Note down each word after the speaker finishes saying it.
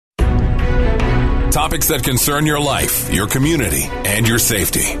Topics that concern your life, your community, and your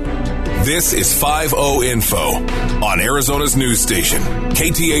safety. This is 5-0 Info on Arizona's news station,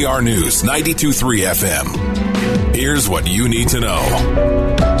 KTAR News 92.3 FM. Here's what you need to know.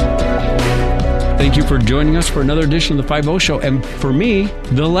 Thank you for joining us for another edition of the 5-0 Show, and for me,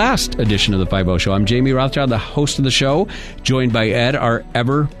 the last edition of the 5-0 Show. I'm Jamie Rothschild, the host of the show, joined by Ed, our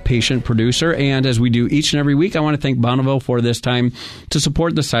ever-patient producer, and as we do each and every week, I want to thank Bonneville for this time to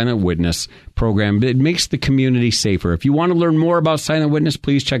support the Silent Witness program. It makes the community safer. If you want to learn more about Silent Witness,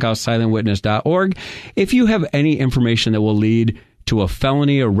 please check out silentwitness.org. If you have any information that will lead to a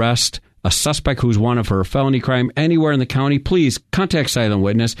felony arrest, a suspect who's wanted for a felony crime anywhere in the county, please contact Silent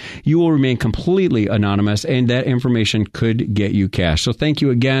Witness. You will remain completely anonymous, and that information could get you cash. So thank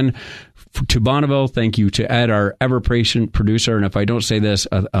you again to Bonneville. Thank you to Ed, our ever-patient producer. And if I don't say this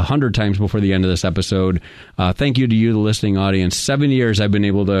 100 times before the end of this episode, thank you to you, the listening audience. 7 years I've been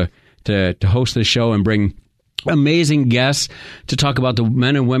able to host this show and bring amazing guests to talk about the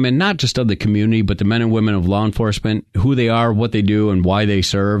men and women, not just of the community, but the men and women of law enforcement, who they are, what they do, and why they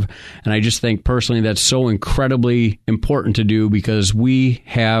serve. And I just think personally that's so incredibly important to do, because we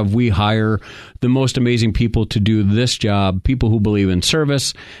hire the most amazing people to do this job, people who believe in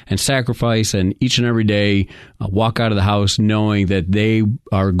service and sacrifice, and each and every day walk out of the house knowing that they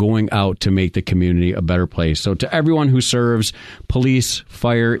are going out to make the community a better place. So to everyone who serves, police,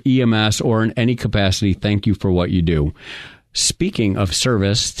 fire, EMS, or in any capacity, thank you for what you do. Speaking of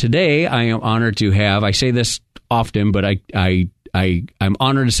service, today I am honored to have, I say this often, but I'm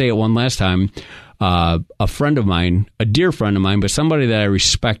honored to say it one last time, a friend of mine, a dear friend of mine, but somebody that I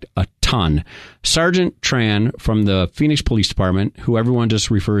respect a ton, Sergeant Tran from the Phoenix Police Department, who everyone just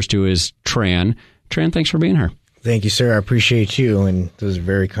refers to as Tran. Tran, thanks for being here. Thank you, sir. I appreciate you, and those are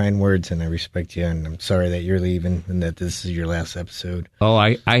very kind words, and I respect you, and I'm sorry that you're leaving and that this is your last episode. Oh,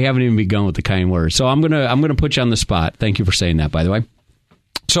 I haven't even begun with the kind words, so I'm gonna put you on the spot. Thank you for saying that, by the way.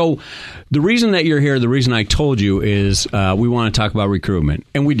 So the reason that you're here, the reason I told you is we want to talk about recruitment,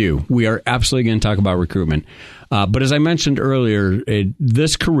 and we do. We are absolutely going to talk about recruitment. But as I mentioned earlier,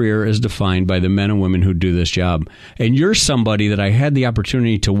 this career is defined by the men and women who do this job, and you're somebody that I had the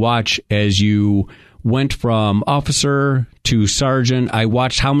opportunity to watch as you went from officer to sergeant. I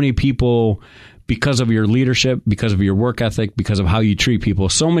watched how many people, because of your leadership, because of your work ethic, because of how you treat people,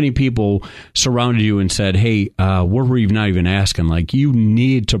 so many people surrounded you and said, hey, we're not even asking. Like, you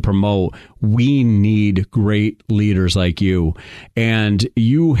need to promote. We need great leaders like you. And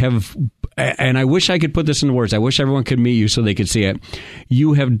you have, and I wish I could put this into words. I wish everyone could meet you so they could see it.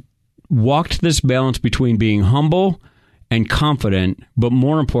 You have walked this balance between being humble and confident, but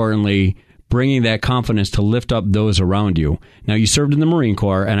more importantly, bringing that confidence to lift up those around you. Now, you served in the Marine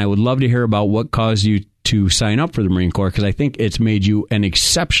Corps, and I would love to hear about what caused you to sign up for the Marine Corps, because I think it's made you an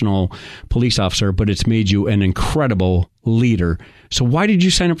exceptional police officer, but it's made you an incredible leader. So why did you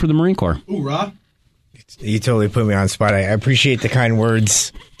sign up for the Marine Corps? Hoorah. You totally put me on the spot. I appreciate the kind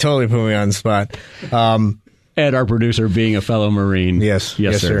words. Totally put me on the spot. Ed, our producer, being a fellow Marine. Yes,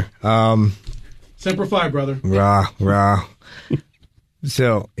 sir. Semper Fi, brother. Rah.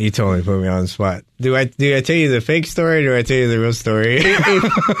 So you totally put me on the spot. Do I tell you the fake story, or do I tell you the real story?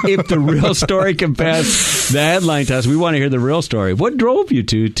 If the real story can pass the headline test, we want to hear the real story. What drove you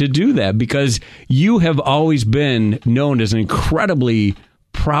to do that? Because you have always been known as an incredibly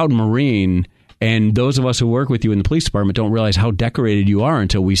proud Marine, and those of us who work with you in the police department don't realize how decorated you are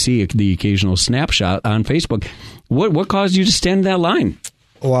until we see the occasional snapshot on Facebook. What caused you to stand that line?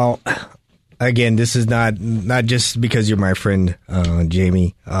 Well, again, this is not just because you're my friend,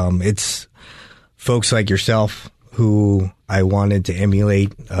 Jamie. It's folks like yourself who I wanted to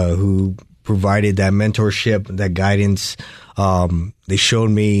emulate, who provided that mentorship, that guidance. They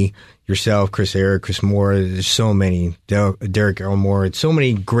showed me yourself, Chris Eric, Chris Moore. There's so many, Derek Elmore. So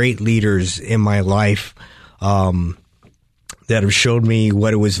many great leaders in my life that have showed me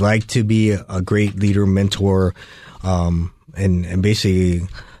what it was like to be a great leader, mentor, and basically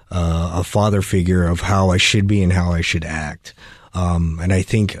a father figure of how I should be and how I should act. And I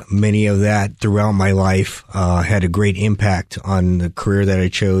think many of that throughout my life had a great impact on the career that I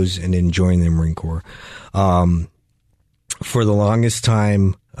chose and then joining the Marine Corps. For the longest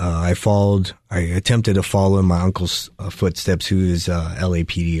time, I attempted to follow in my uncle's footsteps, who is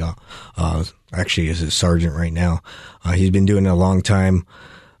LAPD, actually is a sergeant right now. He's been doing it a long time.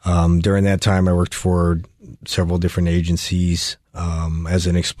 During that time, I worked for several different agencies as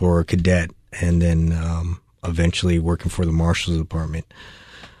an explorer cadet, and then eventually working for the Marshal's Department.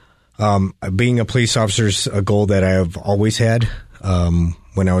 Being a police officer is a goal that I have always had.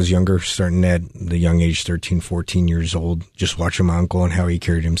 When I was younger, starting at the young age, 13, 14 years old, just watching my uncle and how he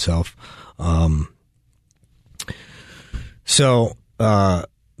carried himself. So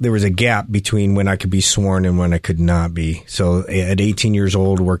there was a gap between when I could be sworn and when I could not be. So at 18 years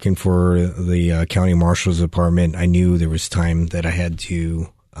old, working for the county marshal's department, I knew there was time that I had to,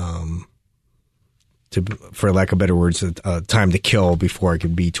 for lack of better words, time to kill before I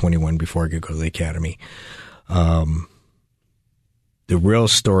could be 21, before I could go to the academy. The real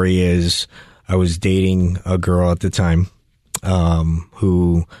story is I was dating a girl at the time,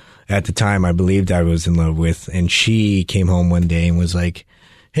 who at the time I believed I was in love with, and she came home one day and was like,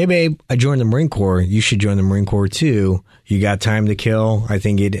 "Hey babe, I joined the Marine Corps. You should join the Marine Corps too. You got time to kill. I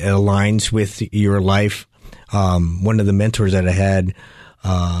think it aligns with your life." One of the mentors that I had,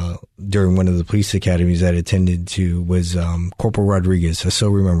 during one of the police academies that I attended to was, Corporal Rodriguez. I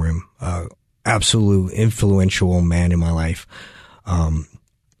still remember him. Absolute influential man in my life.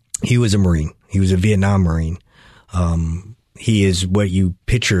 He was a Marine. He was a Vietnam Marine. He is what you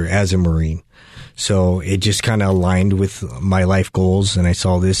picture as a Marine. So it just kind of aligned with my life goals. And I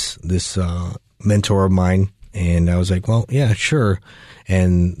saw this mentor of mine, and I was like, well, yeah, sure.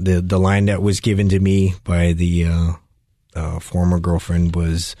 And the line that was given to me by the, former girlfriend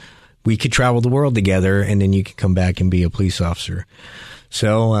was, we could travel the world together and then you could come back and be a police officer.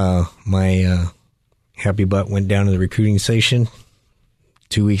 So, my, happy butt went down to the recruiting station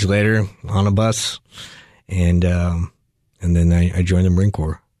 2 weeks later on a bus. And then I joined the Marine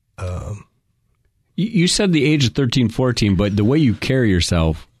Corps. You said the age of 13, 14, but the way you carry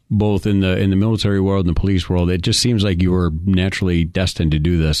yourself, both in the military world and the police world, it just seems like you were naturally destined to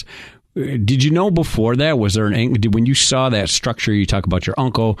do this. Did you know before that? Was there when you saw that structure, you talk about your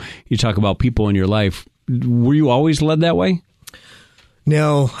uncle, you talk about people in your life, were you always led that way?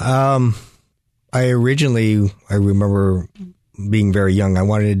 No. I remember being very young, I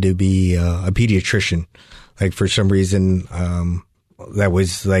wanted to be a pediatrician. Like for some reason, that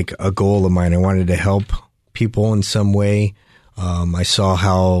was like a goal of mine. I wanted to help people in some way. I saw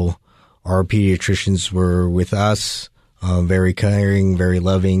how our pediatricians were with us, very caring, very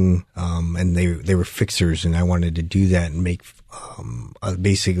loving, and they were fixers, and I wanted to do that and make,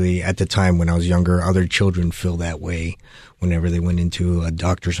 basically at the time when I was younger, other children feel that way whenever they went into a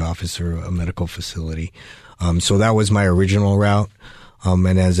doctor's office or a medical facility. So that was my original route.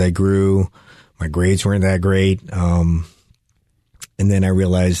 And as I grew, my grades weren't that great. And then I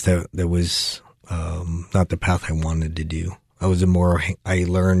realized that that was, not the path I wanted to do. I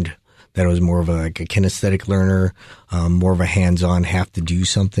learned that I was more of a kinesthetic learner, more of a hands-on, have to do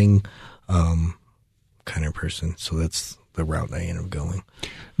something, kind of person. So that's the route I ended up going.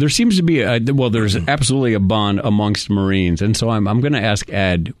 There seems to be there's absolutely a bond amongst Marines. And so I'm going to ask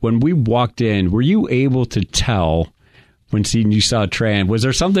Ed, when we walked in, were you able to tell when you saw Tran, was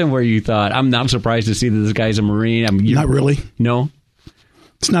there something where you thought, I'm not surprised to see that this guy's a Marine? Not really. No?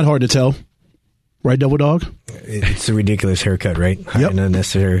 It's not hard to tell. Right, Double Dog? It's a ridiculous haircut, right? Yep.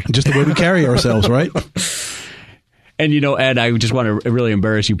 Unnecessary. Just the way we carry ourselves, right? And, Ed, I just want to really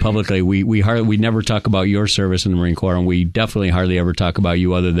embarrass you publicly. We never talk about your service in the Marine Corps, and we definitely hardly ever talk about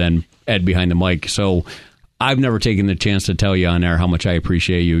you other than Ed behind the mic. So I've never taken the chance to tell you on air how much I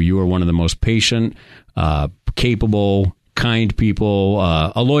appreciate you. You are one of the most patient, capable, kind people,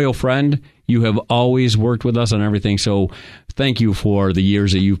 a loyal friend. You have always worked with us on everything. So thank you for the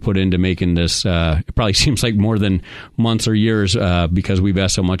years that you've put into making this. It probably seems like more than months or years because we've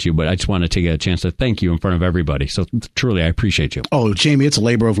asked so much of you, but I just want to take a chance to thank you in front of everybody. So truly, I appreciate you. Oh, Jamie, it's a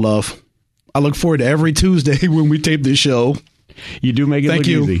labor of love. I look forward to every Tuesday when we tape this show. You do make it look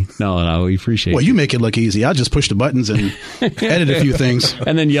easy. No, we appreciate it. Well, you make it look easy. I just push the buttons and edit a few things.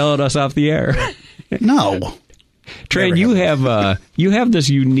 And then yell at us off the air. No. Tran, you have this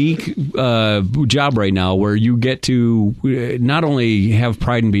unique job right now where you get to not only have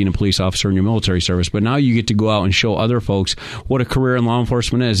pride in being a police officer in your military service, but now you get to go out and show other folks what a career in law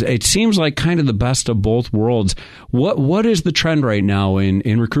enforcement is. It seems like kind of the best of both worlds. What is the trend right now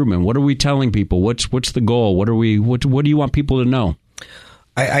in recruitment? What are we telling people? What's the goal? What do you want people to know?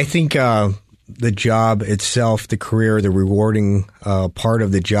 I think the job itself, the career, the rewarding part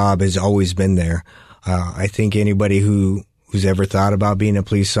of the job has always been there. I think anybody who's ever thought about being a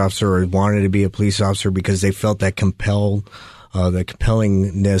police officer or wanted to be a police officer because they felt that the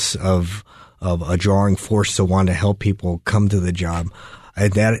compellingness of a drawing force to want to help people come to the job.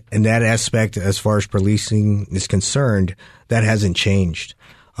 And that aspect, as far as policing is concerned, that hasn't changed.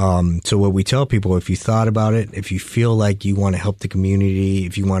 So what we tell people, if you thought about it, if you feel like you want to help the community,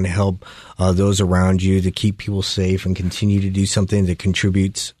 if you want to help those around you to keep people safe and continue to do something that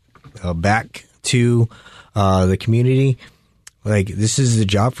contributes back to the community, Like, this is the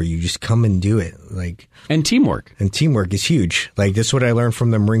job for you. Just come and do it. Like, and teamwork. And teamwork is huge. Like, that's what I learned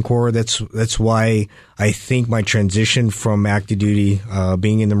from the Marine Corps. That's why I think my transition from active duty,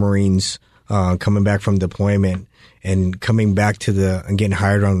 being in the Marines, coming back from deployment and coming back to and getting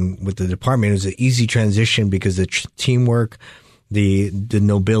hired on with the department, it was an easy transition because the teamwork, the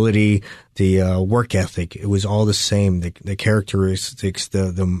nobility, the work ethic, it was all the same. The characteristics,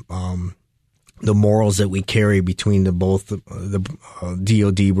 the morals that we carry between the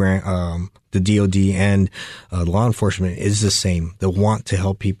DOD brand, the DOD and law enforcement is the same. The want to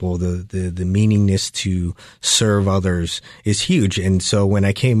help people, the meaningness to serve others is huge. And so when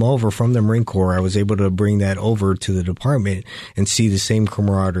I came over from the Marine Corps, I was able to bring that over to the department and see the same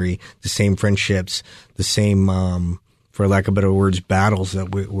camaraderie, the same friendships, the same, for lack of better words, battles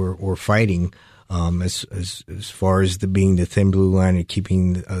that we're fighting. As far as being the thin blue line and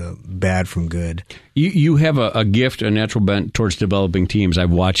keeping bad from good. You have a gift, a natural bent towards developing teams.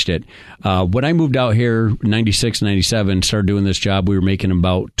 I've watched it. When I moved out here, 96, 97, started doing this job, we were making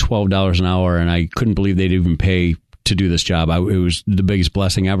about $12 an hour, and I couldn't believe they'd even pay to do this job. It was the biggest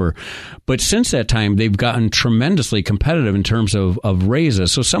blessing ever. But since that time, they've gotten tremendously competitive in terms of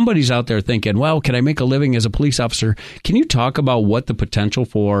raises. So somebody's out there thinking, well, can I make a living as a police officer? Can you talk about what the potential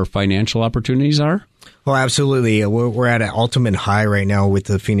for financial opportunities are? Well, absolutely. We're at an ultimate high right now with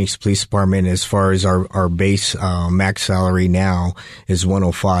the Phoenix Police Department as far as our base max salary now is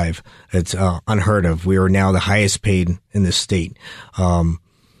 $105. It's unheard of. We are now the highest paid in the state.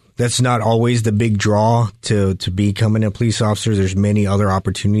 That's not always the big draw to becoming a police officer. There's many other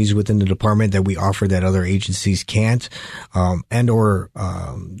opportunities within the department that we offer that other agencies can't, or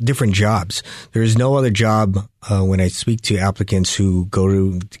different jobs. There is no other job, when I speak to applicants who go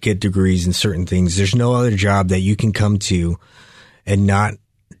to get degrees in certain things, there's no other job that you can come to and not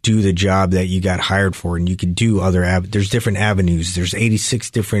do the job that you got hired for, and you could do there's different avenues. There's 86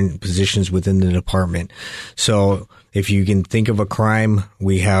 different positions within the department. So if you can think of a crime,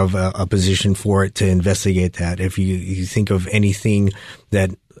 we have a position for it to investigate that. If you think of anything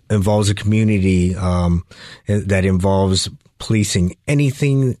that involves a community, that involves policing, any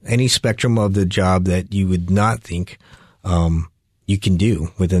spectrum of the job that you would not think, you can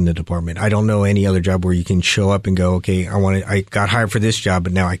do within the department. I don't know any other job where you can show up and go, okay, I got hired for this job,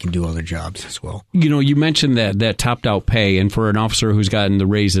 but now I can do other jobs as well. You know, you mentioned that topped out pay, and for an officer who's gotten the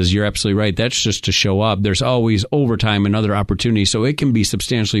raises, you're absolutely right. That's just to show up. There's always overtime and other opportunities, so it can be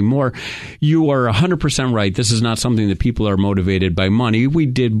substantially more. You are 100% right. This is not something that people are motivated by money. We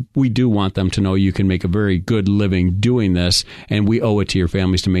do want them to know you can make a very good living doing this, and we owe it to your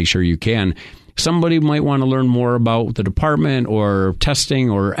families to make sure you can. Somebody might want to learn more about the department or testing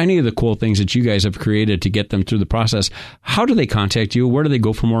or any of the cool things that you guys have created to get them through the process. How do they contact you? Where do they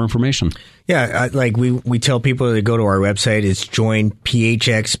go for more information? Yeah, like we tell people to go to our website. It's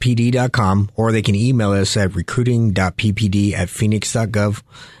joinphxpd.com, or they can email us at recruiting.ppd@phoenix.gov,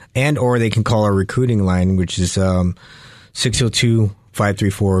 and or they can call our recruiting line, which is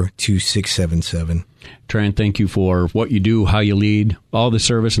 602-534-2677. Trent, thank you for what you do, how you lead, all the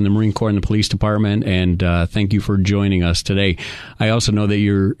service in the Marine Corps and the police department, and thank you for joining us today. I also know that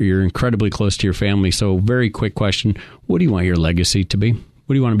you're incredibly close to your family, so very quick question. What do you want your legacy to be? What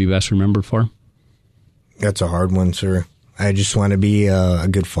do you want to be best remembered for? That's a hard one, sir. I just want to be a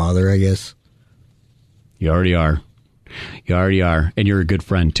good father, I guess. You already are. You already are, and you're a good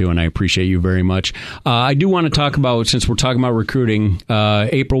friend, too, and I appreciate you very much. I do want to talk about, since we're talking about recruiting,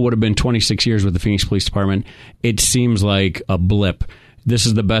 April would have been 26 years with the Phoenix Police Department. It seems like a blip. This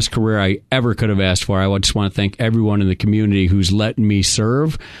is the best career I ever could have asked for. I just want to thank everyone in the community who's let me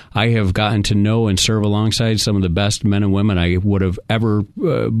serve. I have gotten to know and serve alongside some of the best men and women I would have ever,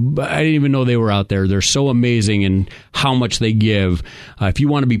 I didn't even know they were out there. They're so amazing in how much they give. If you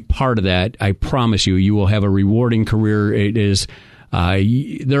want to be part of that, I promise you will have a rewarding career. It is,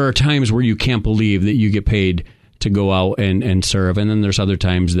 there are times where you can't believe that you get paid to go out and serve. And then there's other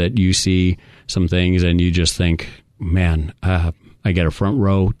times that you see some things and you just think, man, I got a front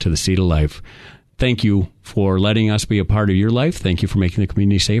row to the seat of life. Thank you for letting us be a part of your life. Thank you for making the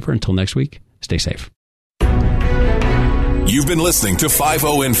community safer. Until next week, stay safe. You've been listening to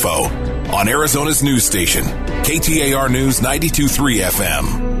 5-0 Info on Arizona's news station, KTAR News 92.3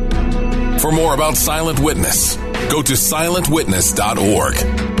 FM. For more about Silent Witness, go to silentwitness.org.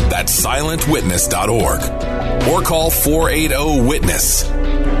 That's silentwitness.org. Or call 480-WITNESS.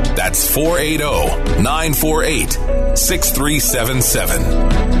 That's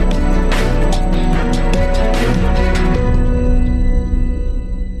 480-948-6377.